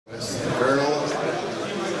Colonel.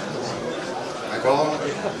 Hi, Colin.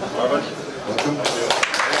 Robert. Welcome.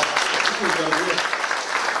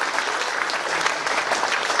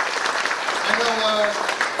 I know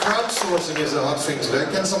crowdsourcing is a hot thing today.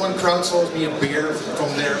 Can someone crowdsource me a beer from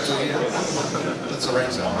there to here? Let's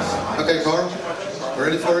arrange that. Okay, Carl,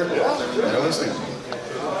 ready for it? Yeah. You're listening.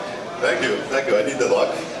 Thank you. Thank you. I need the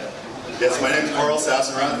luck. Yes, my name is Carl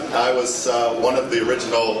Sassenrath. I was one of the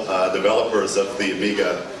original developers of the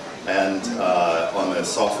Amiga, and on the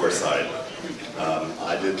software side.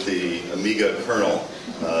 I did the Amiga kernel,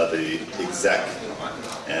 the exec,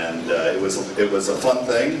 and it was a fun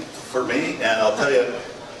thing for me. And I'll tell you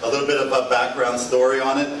a little bit of a background story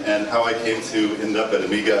on it and how I came to end up at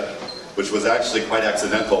Amiga, which was actually quite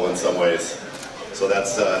accidental in some ways. So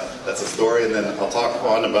that's a story, and then I'll talk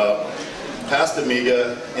on about past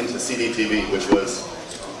Amiga into CD-TV, which was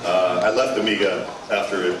I left Amiga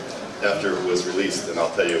after it was released, and I'll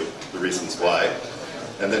tell you the reasons why.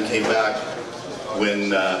 And then came back when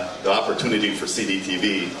the opportunity for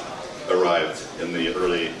CD-TV arrived in the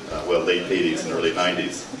early, late 80s and early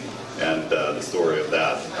 90s, and the story of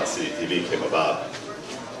that, how CD-TV came about.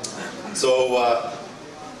 So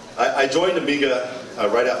I joined Amiga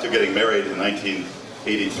right after getting married in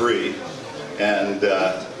 1983, and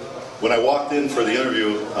when I walked in for the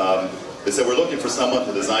interview, they said, we're looking for someone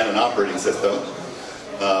to design an operating system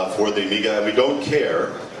for the Amiga, and we don't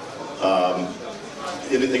care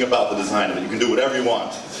anything about the design of it. You can do whatever you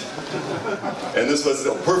want. And this was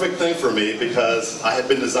a perfect thing for me because I had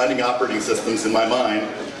been designing operating systems in my mind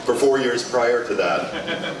for 4 years prior to that.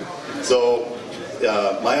 So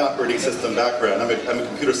my operating system background, I'm a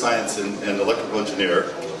computer science and electrical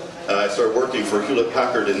engineer. I started working for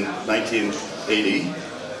Hewlett-Packard in 1980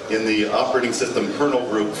 in the operating system kernel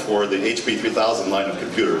group for the HP 3000 line of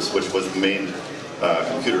computers, which was the main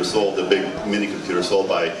computer sold, the big mini computer sold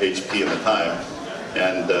by HP at the time.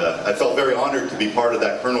 And I felt very honored to be part of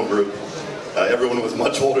that kernel group. Everyone was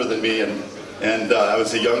much older than me, and I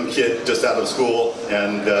was a young kid just out of school,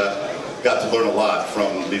 and got to learn a lot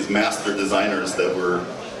from these master designers that were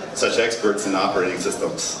such experts in operating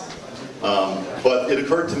systems. But it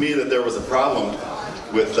occurred to me that there was a problem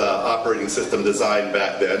with operating system design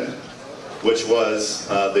back then, which was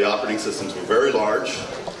the operating systems were very large,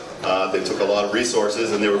 they took a lot of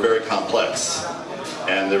resources, and they were very complex.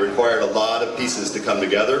 And they required a lot of pieces to come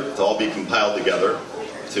together, to all be compiled together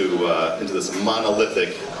into this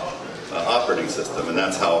monolithic operating system. And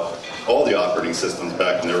that's how all the operating systems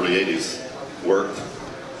back in the early 80s worked.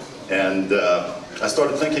 And I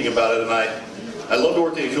started thinking about it, and I loved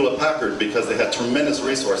working at Hewlett-Packard because they had tremendous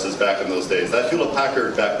resources back in those days. That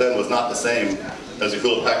Hewlett-Packard back then was not the same as the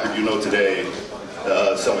Hewlett-Packard you know today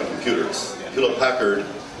selling computers. Hewlett-Packard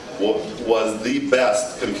was the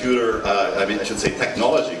best computer, I should say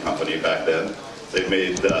technology company back then. They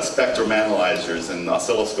made spectrum analyzers and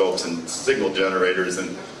oscilloscopes and signal generators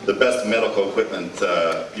and the best medical equipment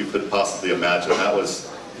you could possibly imagine. That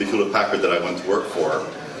was the Hewlett-Packard that I went to work for.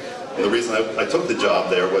 And the reason I took the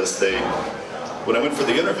job there was when I went for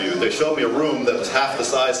the interview, they showed me a room that was half the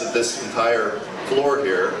size of this entire floor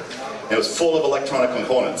here, and it was full of electronic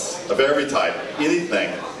components of every type,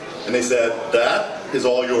 anything. And they said, that is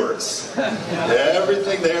all yours.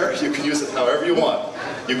 Everything there, you can use it however you want.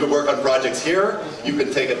 You can work on projects here, you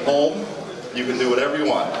can take it home, you can do whatever you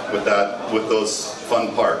want with those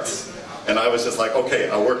fun parts. And I was just like, okay,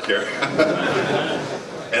 I'll work here.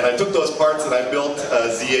 And I took those parts and I built a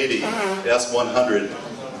Z80 S100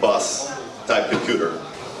 bus type computer.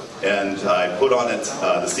 And I put on it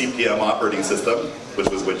the CPM operating system, which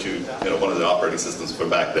was one of the operating systems from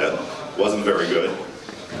back then. Wasn't very good.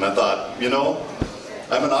 And I thought,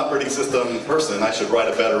 I'm an operating system person, I should write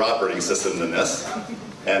a better operating system than this,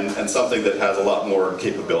 and something that has a lot more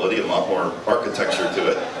capability, a lot more architecture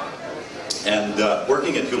to it. And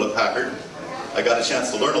working at Hewlett-Packard, I got a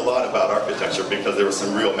chance to learn a lot about architecture because there were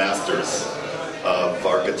some real masters of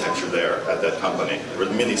architecture there at that company. There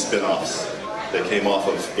were many spin-offs that came off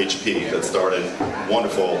of HP that started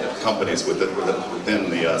wonderful companies within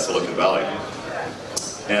the Silicon Valley.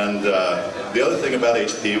 And the other thing about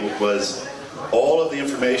HP was all of the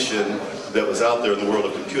information that was out there in the world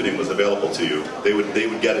of computing was available to you. They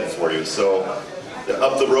would get it for you. So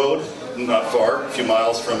up the road, not far, a few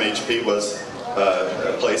miles from HP, was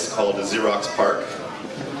a place called Xerox PARC.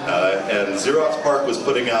 And Xerox PARC was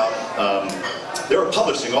putting out, they were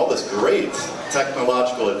publishing all this great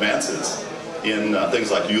technological advances in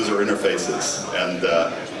things like user interfaces and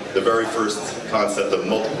the very first concept of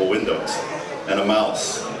multiple windows and a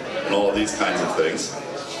mouse and all of these kinds of things.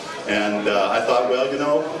 And I thought, well,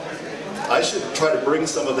 I should try to bring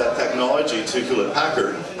some of that technology to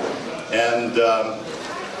Hewlett-Packard And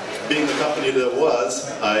being the company that it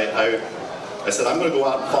was, I said, I'm going to go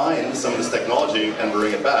out and find some of this technology and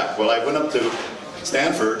bring it back. Well, I went up to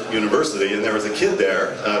Stanford University, and there was a kid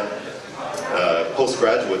there, a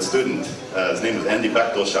postgraduate student. His name was Andy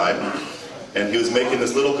Bechtelsheim, and he was making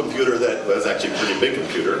this little computer that was actually a pretty big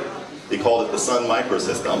computer. He called it the Sun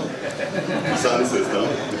Microsystem, Sun System.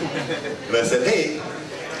 And I said, hey,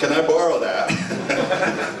 can I borrow that?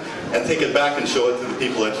 And take it back and show it to the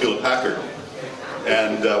people at Hewlett-Packard.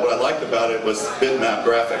 And what I liked about it was bitmap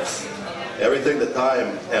graphics. Everything at the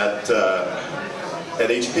time at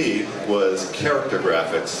HP was character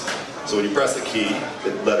graphics. So when you press a key,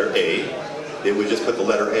 the letter A, it would just put the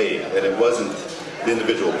letter A, and it wasn't the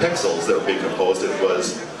individual pixels that were being composed, it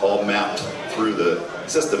was all mapped through the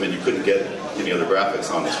system, and you couldn't get any other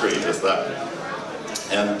graphics on the screen, just that.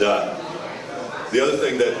 And the other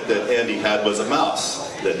thing that Andy had was a mouse,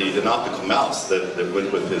 an optical mouse that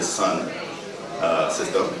went with his Sun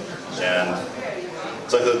system. And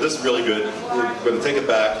so I thought, this is really good, we're going to take it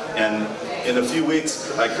back, and in a few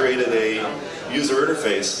weeks I created a user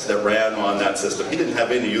interface that ran on that system. He didn't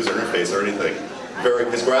have any user interface or anything.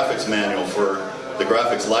 His graphics manual for the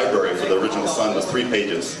graphics library for the original Sun was 3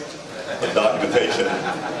 pages of documentation.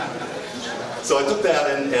 So I took that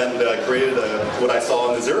and created what I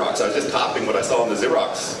saw in the Xerox. I was just copying what I saw in the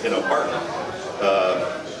Xerox, part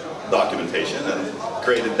documentation, and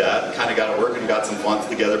created that, kind of got it working, got some fonts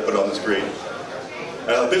together, put it on the screen.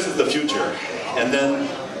 This is the future. And then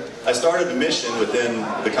I started a mission within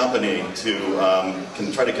the company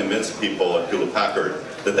to try to convince people at Hewlett-Packard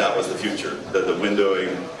that that was the future, that the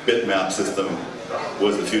windowing bitmap system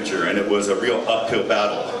was the future, and it was a real uphill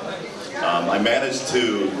battle. I managed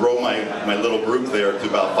to grow my little group there to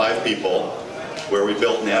about 5 people, where we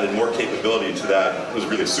built and added more capability to that. It was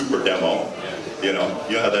really a super demo, you know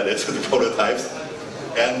how that is with the prototypes.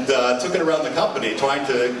 And took it around the company, trying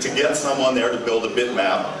to get someone there to build a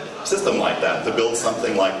bitmap system like that, to build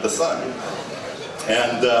something like the Sun.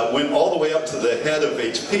 And went all the way up to the head of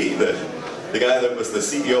HP, the guy that was the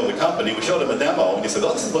CEO of the company. We showed him a demo, and he said,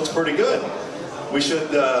 oh, this looks pretty good. We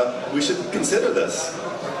should consider this.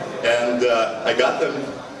 And I got them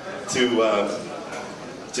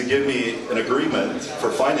to give me an agreement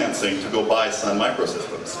for financing to go buy Sun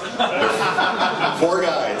Microsystems. 4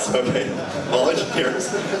 guys, okay, all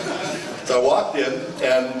engineers. So I walked in,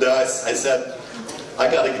 and I said, I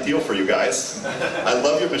got a deal for you guys. I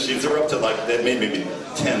love your machines. They were up to they made maybe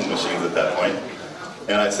 10 machines at that point.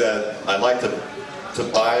 And I said, I'd like to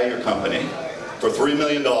buy your company for $3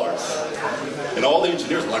 million. And all the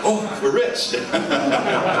engineers were like, oh, we're rich.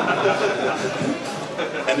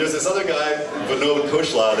 And there's this other guy, Vinod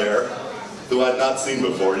Kushla there, who I'd not seen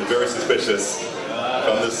before. He's very suspicious,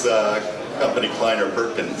 from this company, Kleiner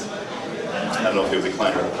Perkins. I don't know if he was a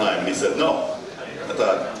Kleiner at the time. And he said, no. I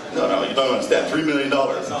thought, no, you don't understand, $3 million.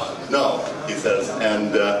 No, he says.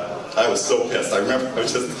 And I was so pissed. I remember I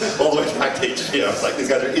was just all the way back to HP. I was like, these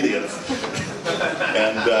guys are idiots.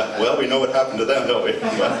 And, well, we know what happened to them, don't we?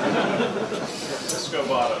 Cisco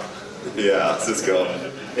bottom. Yeah, Cisco.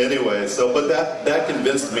 Anyway, but that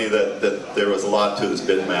convinced me that there was a lot to this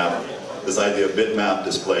bitmap, this idea of bitmap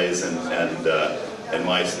displays and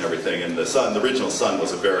mice and everything. And the original Sun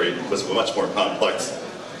was a much more complex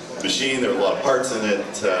machine. There were a lot of parts in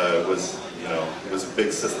it. It was a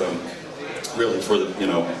big system, really, for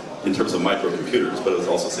in terms of microcomputers. But it was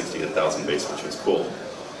also 68,000 base, which was cool.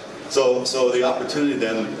 So the opportunity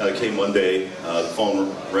then came one day. The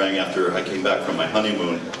phone rang after I came back from my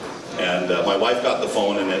honeymoon, and my wife got the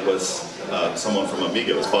phone, and it was someone from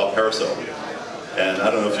Amiga. It was Bob Paraso. And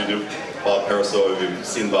I don't know if you knew Bob Paraso, if you've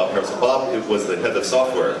seen Bob Paraso. Bob was the head of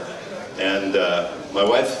software. And my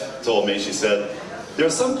wife told me, she said,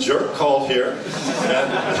 there's some jerk called here,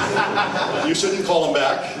 and you shouldn't call him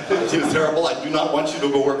back. He was terrible. I do not want you to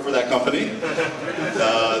go work for that company.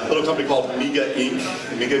 A little company called Amiga Inc.,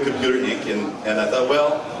 Amiga Computer Inc., and I thought,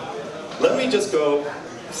 well, let me just go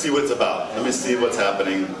see what it's about. Let me see what's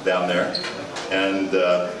happening down there. And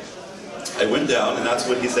I went down, and that's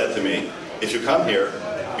what he said to me. If you come here,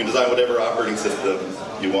 you can design whatever operating system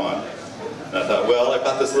you want. And I thought, well, I've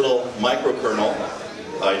got this little microkernel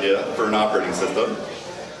idea for an operating system,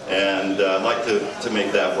 and I'd like to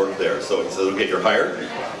make that work there. So he said, okay, you're hired.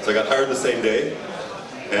 So I got hired the same day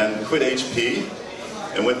and quit HP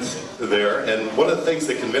and went there. And one of the things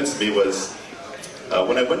that convinced me was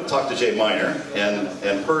when I went and talked to Jay Miner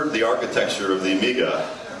and heard the architecture of the Amiga,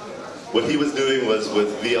 what he was doing was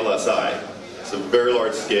with VLSI, so very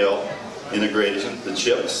large scale integration, the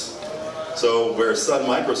chips. So where Sun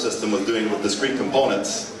Microsystem was doing with discrete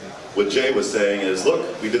components, what Jay was saying is,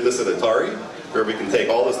 look, we did this at Atari, where we can take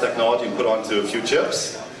all this technology and put onto a few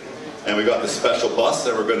chips. And we got this special bus,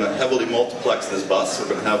 and we're going to heavily multiplex this bus. We're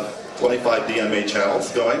going to have 25 DMA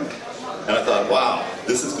channels going. And I thought, wow,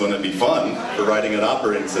 this is going to be fun for writing an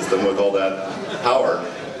operating system with all that power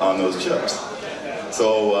on those chips.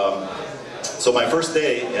 So, so my first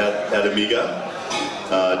day at Amiga,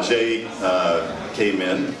 Jay came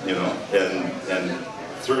in, you know, and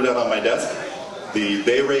threw down on my desk the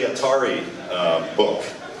Bay Ray Atari book,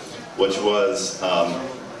 which was,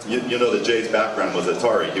 you know that Jay's background was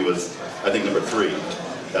Atari. He was, I think, number 3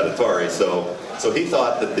 at Atari. So he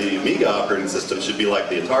thought that the Amiga operating system should be like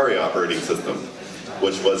the Atari operating system,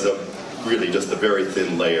 which was really just a very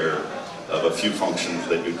thin layer of a few functions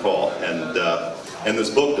that you call. And this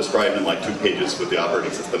book described in like 2 pages what the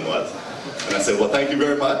operating system was. And I said, well, thank you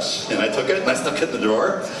very much. And I took it and I stuck it in the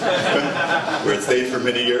drawer, where it stayed for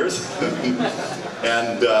many years.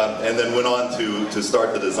 and then went on to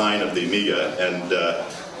start the design of the Amiga. And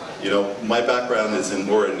you know, my background is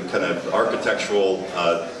more in kind of architectural,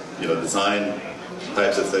 you know, design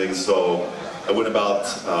types of things. So I went about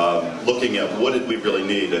looking at what did we really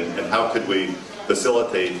need, and how could we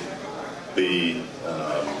facilitate the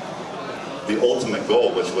ultimate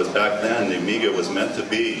goal, which was back then the Amiga was meant to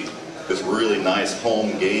be this really nice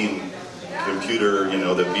home game computer, you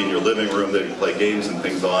know, that'd be in your living room that you play games and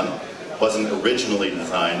things on. It wasn't originally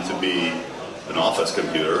designed to be an office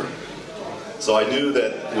computer. So I knew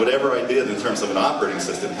that whatever I did in terms of an operating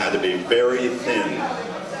system had to be very thin,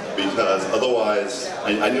 because otherwise,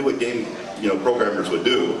 I knew what game, you know, programmers would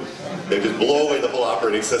do. They'd just blow away the whole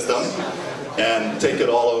operating system and take it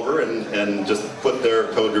all over and just put their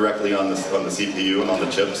code directly on the CPU and on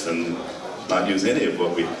the chips and not use any of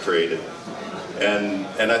what we created.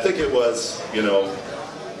 And I think it was, you know,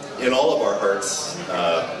 in all of our hearts,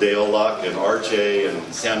 Dale Luck and RJ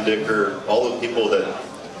and Sam Dicker, all the people that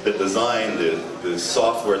designed the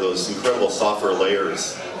software, those incredible software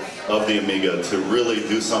layers of the Amiga to really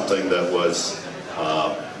do something that was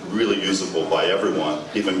really usable by everyone,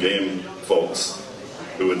 even game folks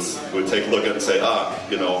who would take a look at it and say,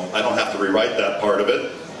 you know, I don't have to rewrite that part of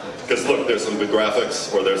it, because look, there's some good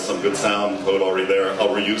graphics or there's some good sound code already there, I'll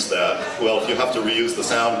reuse that. Well, if you have to reuse the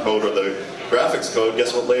sound code or the graphics code,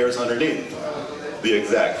 guess what layer's underneath? The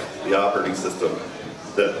exec, the operating system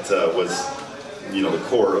that was, you know, the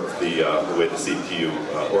core of the way the CPU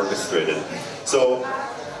orchestrated. So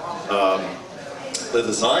the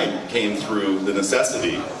design came through the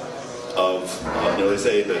necessity of, you know, they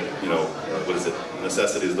say that, you know, what is it?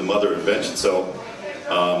 Necessity is the mother of invention. So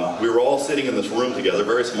we were all sitting in this room together,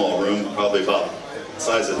 very small room, probably about the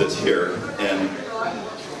size of this here, and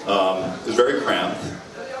it was very cramped.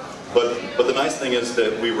 But the nice thing is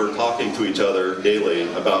that we were talking to each other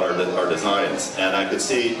daily about our designs, and I could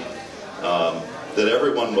see that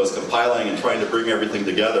everyone was compiling and trying to bring everything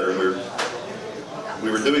together. And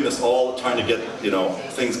we were doing this all trying to get, you know,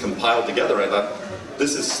 things compiled together. I thought,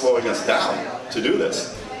 this is slowing us down to do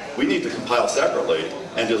this. We need to compile separately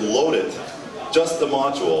and just load it, just the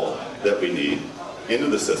module that we need, into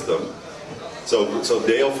the system. So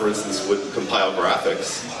Dale, for instance, would compile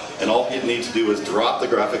graphics, and all he'd need to do is drop the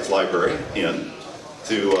graphics library in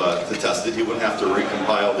to test it. He wouldn't have to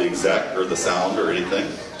recompile the exec or the sound or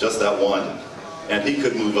anything, just that one. And he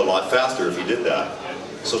could move a lot faster if he did that.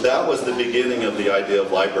 So that was the beginning of the idea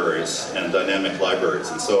of libraries and dynamic libraries.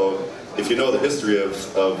 And so if you know the history of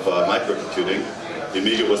microcomputing, the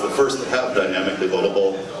Amiga was the first to have dynamically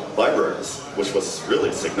loadable libraries, which was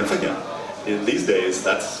really significant. In these days,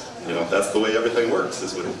 that's the way everything works,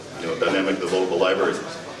 is with, you know, dynamically loadable libraries.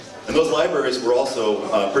 And those libraries were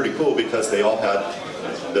also pretty cool because they all had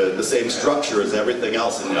the same structure as everything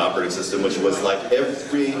else in the operating system, which was like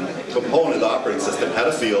every component of the operating system had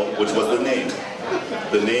a field, which was the name.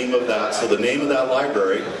 The name of that, so the name of that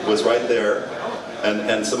library was right there,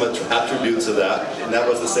 and some attributes of that, and that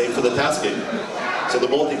was the same for the tasking. So the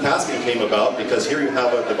multitasking came about because here you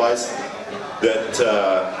have a device that,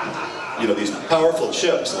 you know, these powerful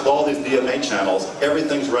chips with all these DMA channels,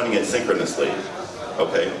 everything's running asynchronously,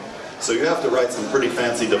 okay? So you have to write some pretty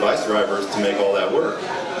fancy device drivers to make all that work.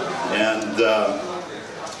 And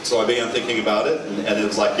so I began thinking about it, and it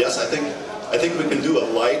was like, yes, I think we can do a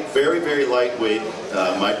light, very, very lightweight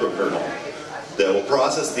microkernel that will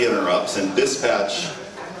process the interrupts and dispatch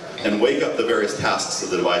and wake up the various tasks of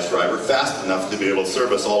the device driver fast enough to be able to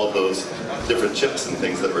service all of those different chips and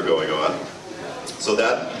things that were going on. So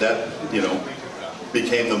that you know,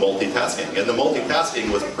 became the multitasking. And the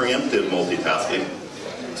multitasking was preemptive multitasking.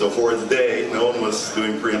 So for its day, no one was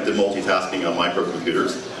doing preemptive multitasking on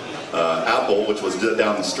microcomputers. Apple, which was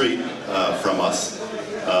down the street from us,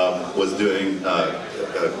 was doing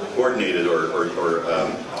coordinated or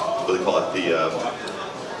what do they call it, the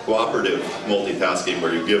cooperative multitasking,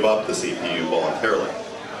 where you give up the CPU voluntarily.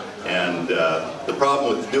 And the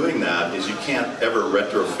problem with doing that is you can't ever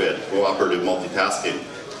retrofit cooperative multitasking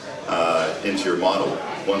into your model.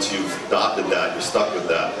 Once you've adopted that, you're stuck with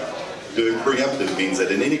that. Doing preemptive means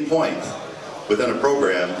that at any point within a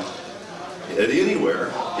program, at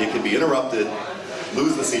anywhere, it can be interrupted,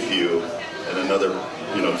 lose the CPU, and another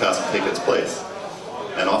task will take its place.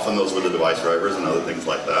 And often those were the device drivers and other things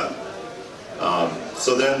like that.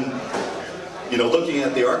 So then, looking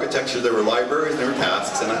at the architecture, there were libraries, there were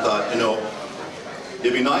tasks, and I thought,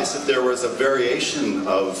 it'd be nice if there was a variation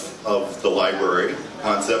of the library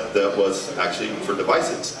concept that was actually for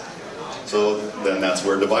devices. So then that's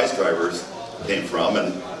where device drivers came from,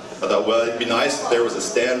 and I thought, well, it'd be nice if there was a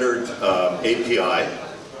standard API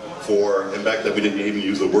for, in fact, that we didn't even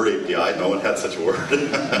use the word API, no one had such a word.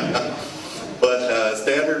 But a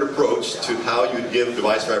standard approach to how you'd give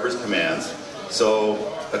device drivers commands. So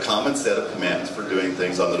a common set of commands for doing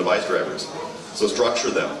things on the device drivers. So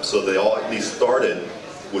structure them so they all at least started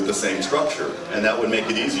with the same structure, and that would make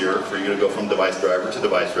it easier for you to go from device driver to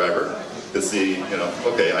device driver to see,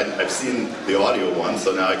 okay, I've seen the audio one,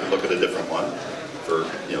 so now I can look at a different one for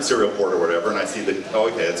serial port or whatever, and I see that, oh,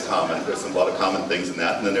 okay, it's common. There's a lot of common things in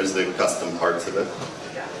that, and then there's the custom parts of it.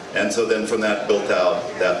 And so then from that built out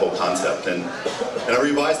that whole concept, and I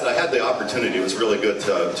revised it. I had the opportunity. It was really good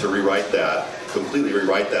to rewrite that, completely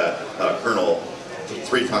rewrite that kernel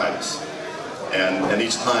 3 times. And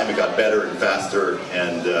each time it got better and faster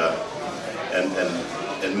and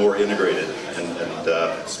more integrated and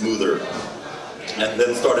smoother. And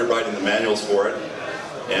then started writing the manuals for it,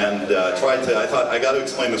 and I thought I got to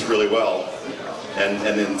explain this really well,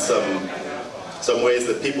 and in some ways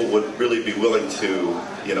that people would really be willing to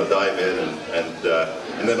dive in,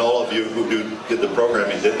 and then all of you who did the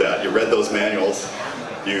programming did that. You read those manuals.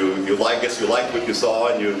 I guess you liked what you saw,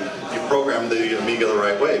 and you programmed the Amiga the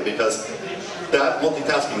right way, because that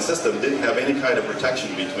multitasking system didn't have any kind of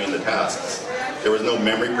protection between the tasks. There was no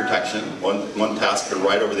memory protection. One task could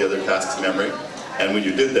write over the other task's memory, and when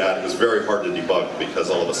you did that, it was very hard to debug, because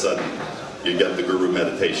all of a sudden you get the guru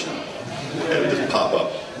meditation and it would just pop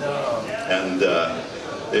up. And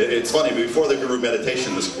it's funny, before the guru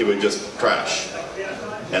meditation, it would just crash.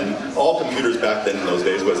 And all computers back then in those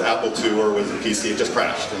days, was Apple II or was a PC, it just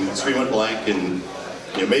crashed. And the screen went blank, and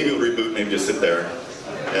maybe it would reboot, maybe just sit there.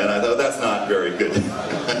 And I thought, that's not very good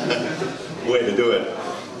way to do it.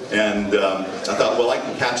 And I thought, well, I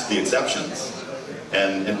can catch the exceptions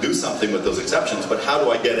and do something with those exceptions, but how do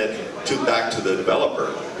I get it back to the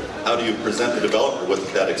developer? How do you present the developer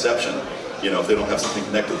with that exception? If they don't have something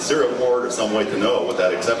connected to the serial port or some way to know what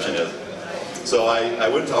that exception is. So I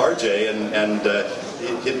went to RJ, and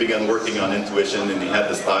he'd begun working on intuition, and he had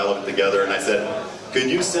this file of it together, and I said, could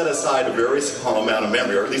you set aside a very small amount of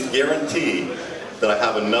memory, or at least guarantee that I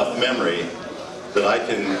have enough memory that I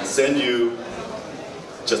can send you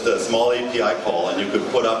just a small API call, and you could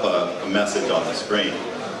put up a message on the screen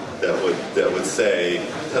that would say,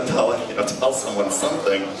 tell someone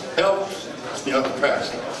something, help,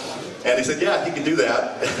 crash. And he said, yeah, he could do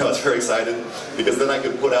that. And I was very excited, because then I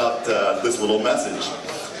could put out this little message.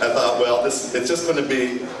 I thought, well, it's just going to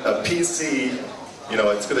be a PC,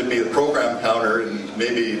 it's going to be the program counter and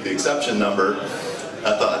maybe the exception number.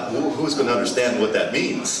 I thought, who's going to understand what that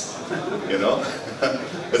means? People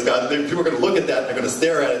are going to look at that and they're going to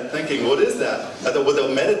stare at it thinking, what is that? I thought, well,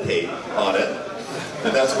 they'll meditate on it.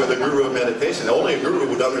 And that's where the guru of meditation, only a guru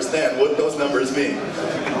would understand what those numbers mean.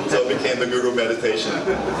 So it became the guru meditation.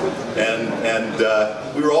 And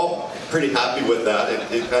we were all pretty happy with that.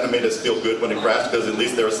 It kind of made us feel good when it crashed, because at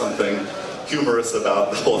least there was something humorous about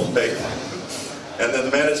the whole thing. And then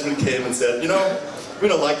the management came and said, we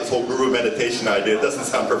don't like this whole guru meditation idea. It doesn't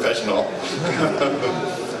sound professional.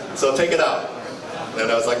 So take it out. And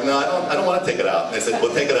I was like, no, I don't want to take it out. And they said,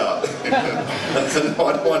 well, take it out. I said, no,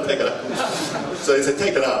 I don't want to take it out. So they said,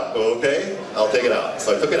 take it out. Well, okay, I'll take it out.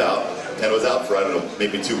 So I took it out, and it was out for, I don't know,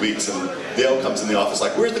 maybe 2 weeks. And Dale comes in the office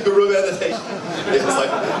like, where's the guru meditation? It was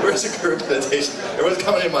like, where's the guru meditation? Everyone's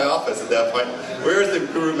coming in my office at that point. Where's the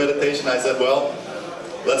guru meditation? I said, well,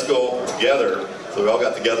 let's go together. So we all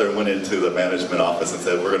got together and went into the management office and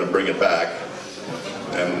said, we're going to bring it back.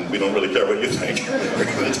 And we don't really care what you think. We're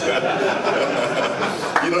going to do it.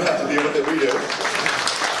 You don't have to deal with it, we do.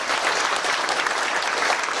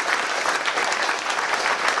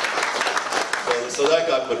 So that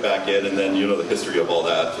got put back in, and then the history of all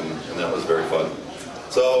that, and that was very fun.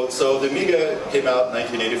 So the Amiga came out in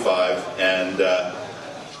 1985, and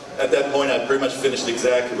at that point, I'd pretty much finished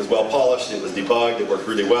exec. It was well polished, it was debugged, it worked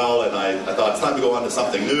really well, and I thought it's time to go on to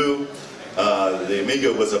something new. The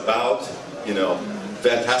Amiga was about, you know,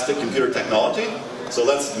 fantastic computer technology. So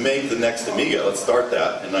let's make the next Amiga. Let's start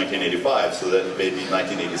that in 1985, so that maybe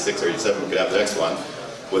 1986 or 87 we could have the next one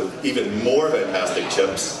with even more fantastic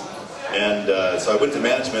chips. And so I went to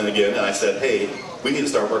management again, and I said, "Hey, we need to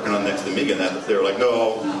start working on the next Amiga." And they were like,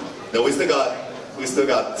 "No, we still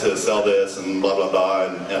got to sell this and blah blah blah."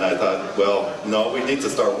 And I thought, well, no, we need to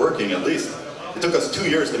start working at least. It took us 2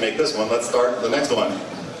 years to make this one. Let's start the next one.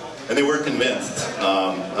 And they weren't convinced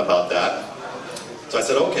about that. So I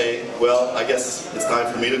said, okay, well, I guess it's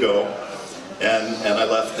time for me to go. And I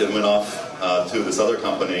left and went off to this other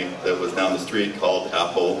company that was down the street called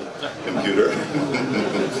Apple Computer.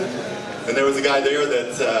 And there was a guy there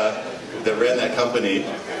that ran that company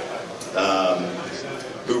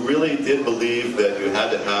who really did believe that you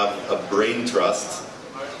had to have a brain trust,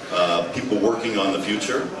 people working on the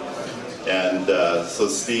future. And so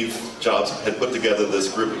Steve Jobs had put together this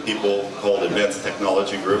group of people called Advanced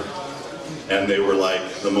Technology Group. And they were like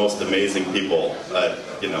the most amazing people,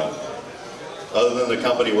 you know. Other than the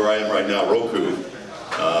company where I am right now, Roku,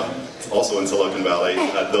 also in Silicon Valley,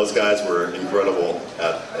 those guys were incredible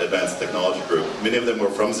at Advanced Technology Group. Many of them were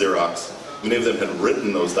from Xerox. Many of them had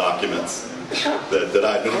written those documents that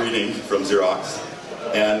I've been reading from Xerox.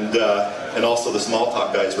 And also the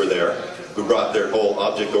Smalltalk guys were there, who brought their whole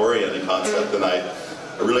object-oriented concept, and I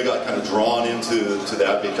really got kind of drawn into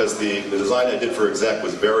that because the design I did for exec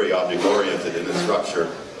was very object-oriented in its structure.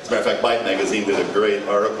 As a matter of fact, Byte magazine did a great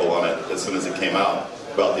article on it as soon as it came out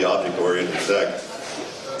about the object-oriented exec.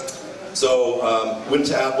 So went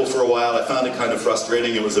to Apple for a while. I found it kind of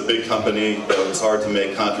frustrating. It was a big company. It was hard to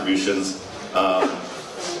make contributions.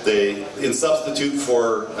 In substitute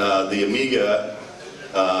for the Amiga,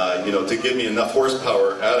 you know, to give me enough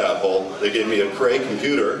horsepower at Apple, they gave me a Cray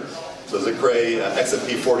computer. So it was a Cray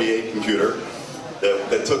XMP48 computer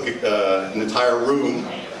that took an entire room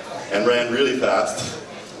and ran really fast,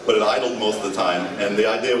 but it idled most of the time. And the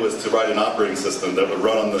idea was to write an operating system that would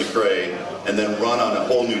run on the Cray and then run on a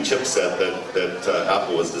whole new chipset that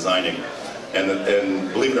Apple was designing.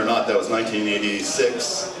 And believe it or not, that was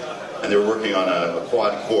 1986, and they were working on a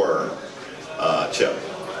quad-core chip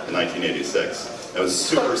in 1986. It was a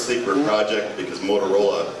super secret project because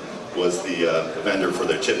Motorola was the vendor for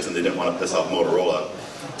their chips, and they didn't want to piss off Motorola.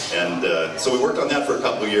 And so we worked on that for a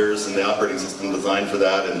couple of years, and the operating system designed for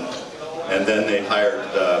that, and then they hired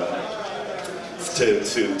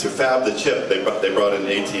to fab the chip. They brought in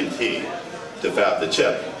AT&T to fab the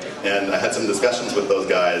chip, and I had some discussions with those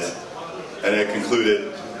guys, and I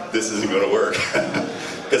concluded this isn't going to work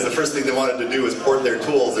because the first thing they wanted to do was port their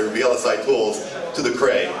tools, their VLSI tools, to the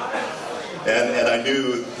Cray. And I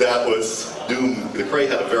knew that was doomed. The Cray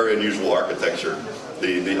had a very unusual architecture.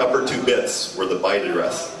 The upper 2 bits were the byte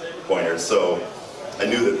address pointers, so I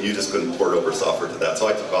knew that you just couldn't port over software to that. So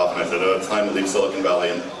I took off and I said, oh, it's time to leave Silicon Valley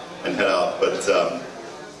and head out. But a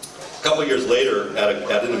couple of years later,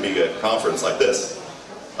 at an Amiga conference like this,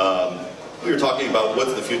 we were talking about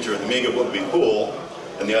what's the future of the Amiga, what would be cool,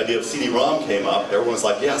 and the idea of CD-ROM came up. Everyone was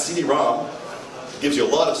like, yeah, CD-ROM. Gives you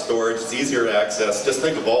a lot of storage, it's easier to access. Just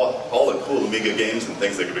think of all the cool Amiga games and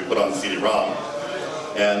things that could be put on the CD-ROM.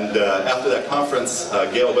 And after that conference,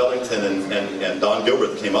 Gail Wellington and Don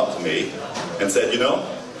Gilbert came up to me and said, you know,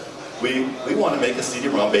 we want to make a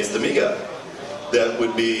CD-ROM based Amiga that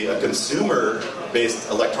would be a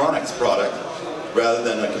consumer-based electronics product rather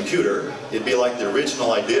than a computer. It'd be like the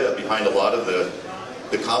original idea behind a lot of the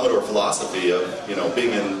Commodore philosophy of, you know,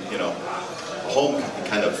 being in, you know, a home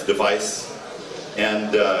kind of device.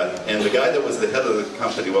 And the guy that was the head of the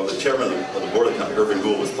company, well, the chairman of the board of the company, Irving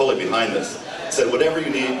Gould, was totally behind this. Said, whatever you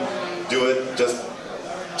need, do it.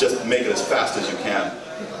 Just make it as fast as you can.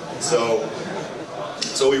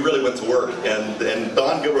 So we really went to work. And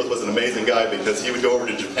Don Gilbert was an amazing guy because he would go over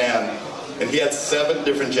to Japan, and he had 7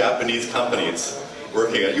 different Japanese companies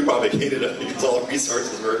working on it. You probably hated it because all the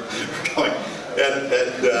resources were going.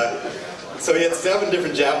 So he had 7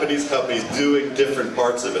 different Japanese companies doing different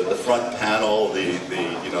parts of it: the front panel, the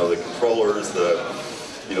controllers, the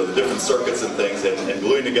different circuits and things, and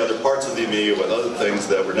gluing together parts of the Amiga with other things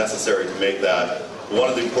that were necessary to make that. One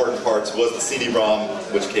of the important parts was the CD-ROM,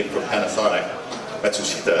 which came from Panasonic.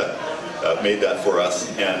 Matsushita made that for us,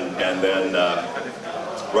 and then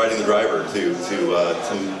writing the driver to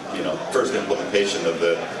first implementation of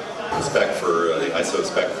the spec for the ISO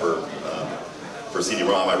spec for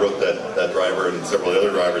CD-ROM. I wrote that driver and several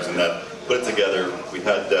other drivers, and that put it together. We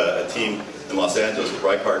had a team in Los Angeles with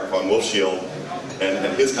Reichardt von Wolfschild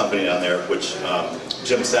and his company down there, which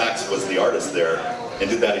Jim Sachs was the artist there, and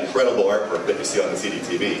did that incredible artwork that you see on the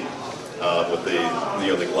CD-TV with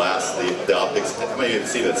the glass, the optics. How many of you have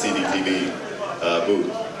seen that CD-TV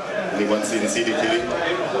booth? Anyone seen the CD-TV?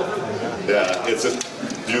 Yeah, it's just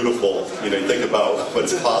beautiful. You think about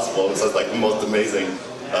what's possible. It's just like the most amazing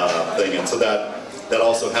thing. And so that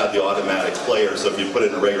also had the automatic player. So if you put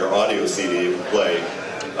in a regular audio CD, it would play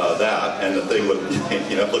that, and the thing would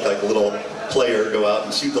look like a little player, go out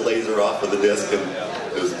and shoot the laser off of the disc, and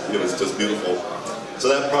it was just beautiful. So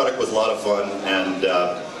that product was a lot of fun, and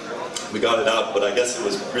we got it out, but I guess it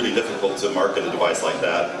was really difficult to market a device like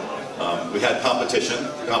that. We had competition.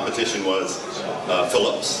 The competition was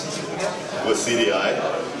Philips with CDI,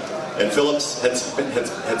 and Philips had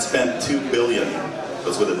spent $2 billion,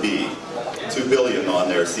 that's with a B, $2 billion on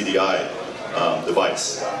their CDI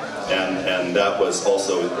device, and that was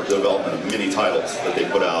also the development of many titles that they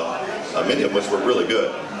put out, many of which were really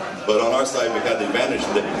good. But on our side, we had the advantage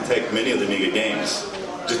that you could take many of the Amiga games,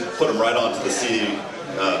 just put them right onto the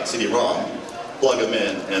CD-ROM, plug them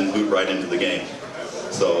in, and boot right into the game.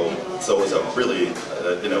 So it was a really,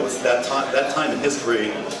 it was that time in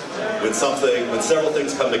history when several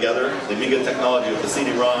things come together, the Amiga technology with the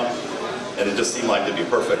CD-ROM, and it just seemed like it'd be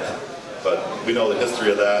perfect. But we know the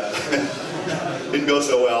history of that. Didn't go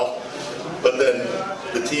so well. But then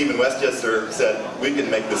the team in Westchester said, we can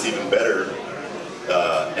make this even better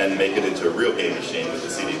and make it into a real game machine with the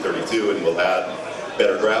CD32, and we'll add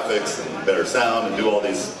better graphics and better sound and do all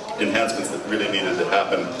these enhancements that really needed to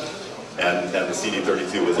happen. And the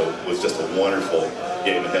CD32 was just a wonderful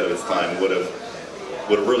game ahead of its time. Would have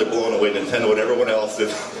really blown away Nintendo and everyone else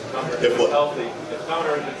if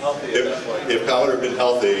Counter had been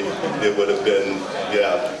healthy, it would have been,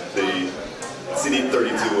 yeah, the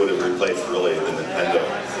CD32 would have replaced really the Nintendo.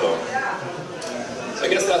 So I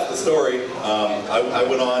guess that's the story. I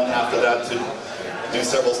went on after that to do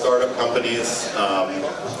several startup companies.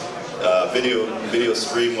 Video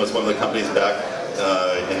Stream was one of the companies back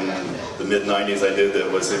in the mid-90s I did.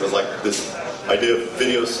 It was like this idea of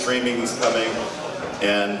video streaming is coming,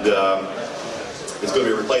 and it's going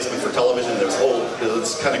to be a replacement for television. There was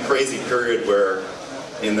this kind of crazy period where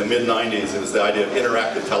in the mid-90s it was the idea of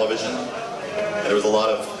interactive television. And there was a lot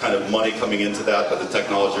of kind of money coming into that, but the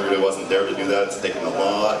technology really wasn't there to do that. It's taken a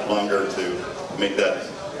lot longer to make that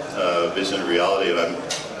vision a reality. And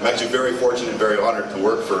I'm actually very fortunate and very honored to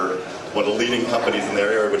work for one of the leading companies in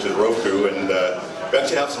their area, which is Roku. And we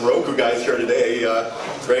actually have some Roku guys here today,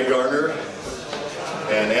 Greg Garner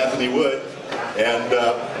and Anthony Wood. And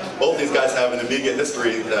both these guys have an Amiga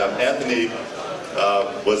history. Anthony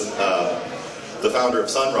was the founder of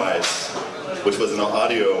Sunrise, which was an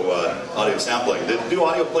audio sampling. Did it do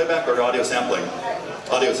audio playback or audio sampling?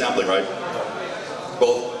 Audio sampling, right?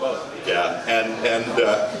 Both. Yeah. And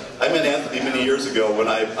I met Anthony many years ago when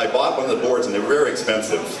I bought one of the boards, and they were very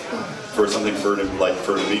expensive for something for an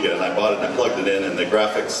Amiga, and I bought it and I plugged it in, and the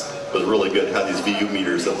graphics was really good. It had these VU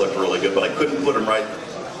meters that looked really good, but I couldn't put them right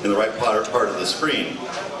in the right part of the screen.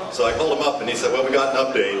 So I called him up and he said, well, we got an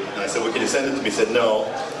update. And I said, well, can you send it to me? He said, no.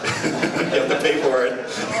 You have to pay for it.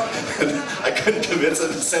 And I couldn't convince him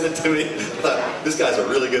to send it to me. I thought, this guy's a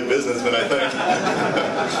really good businessman, I think.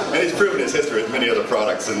 And he's proven his history with many other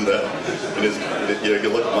products. And you can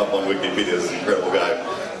look him up on Wikipedia. He's an incredible guy.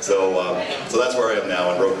 So that's where I am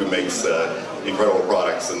now. And Roku makes incredible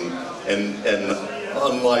products. And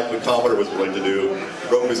unlike what Commodore was willing to do,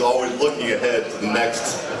 Roku's always looking ahead to the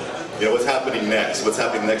next. What's happening next? What's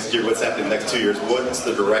happening next year? What's happening next 2 years? What's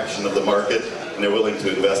the direction of the market? And they're willing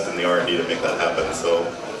to invest in the R&D to make that happen. So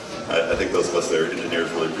I think those of us that are engineers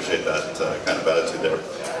really appreciate that kind of attitude there.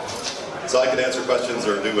 So I can answer questions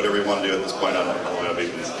or do whatever you want to do at this point. I don't know how long I've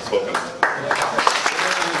even spoken.